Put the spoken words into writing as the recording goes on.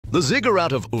The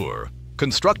Ziggurat of Ur,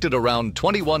 constructed around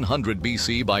 2100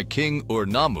 BC by King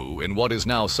Ur-Nammu in what is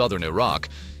now southern Iraq,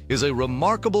 is a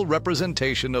remarkable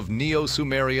representation of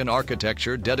Neo-Sumerian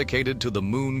architecture dedicated to the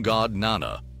moon god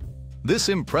Nanna. This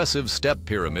impressive step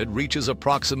pyramid reaches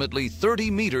approximately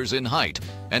 30 meters in height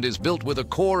and is built with a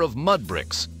core of mud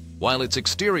bricks, while its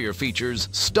exterior features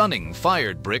stunning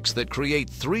fired bricks that create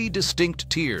 3 distinct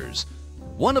tiers.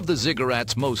 One of the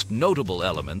ziggurat's most notable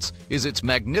elements is its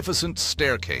magnificent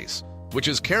staircase, which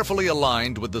is carefully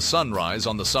aligned with the sunrise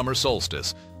on the summer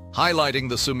solstice, highlighting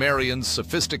the Sumerians'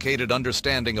 sophisticated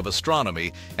understanding of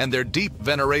astronomy and their deep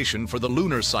veneration for the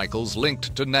lunar cycles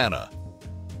linked to Nanna.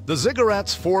 The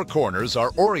ziggurat's 4 corners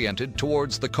are oriented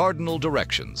towards the cardinal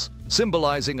directions,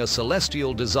 symbolizing a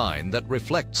celestial design that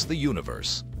reflects the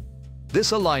universe.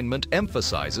 This alignment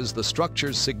emphasizes the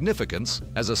structure's significance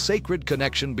as a sacred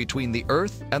connection between the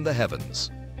earth and the heavens.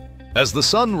 As the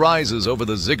sun rises over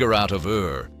the Ziggurat of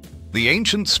Ur, the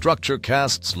ancient structure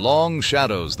casts long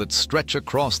shadows that stretch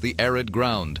across the arid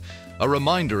ground, a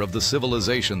reminder of the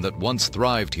civilization that once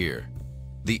thrived here.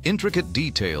 The intricate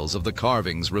details of the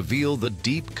carvings reveal the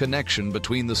deep connection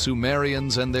between the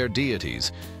Sumerians and their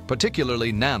deities,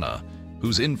 particularly Nanna,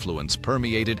 whose influence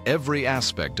permeated every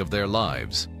aspect of their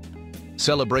lives.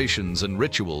 Celebrations and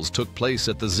rituals took place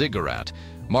at the ziggurat,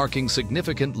 marking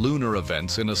significant lunar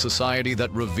events in a society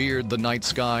that revered the night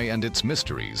sky and its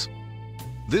mysteries.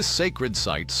 This sacred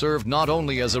site served not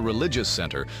only as a religious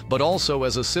center, but also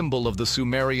as a symbol of the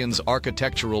Sumerians'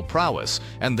 architectural prowess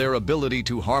and their ability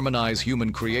to harmonize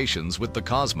human creations with the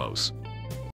cosmos.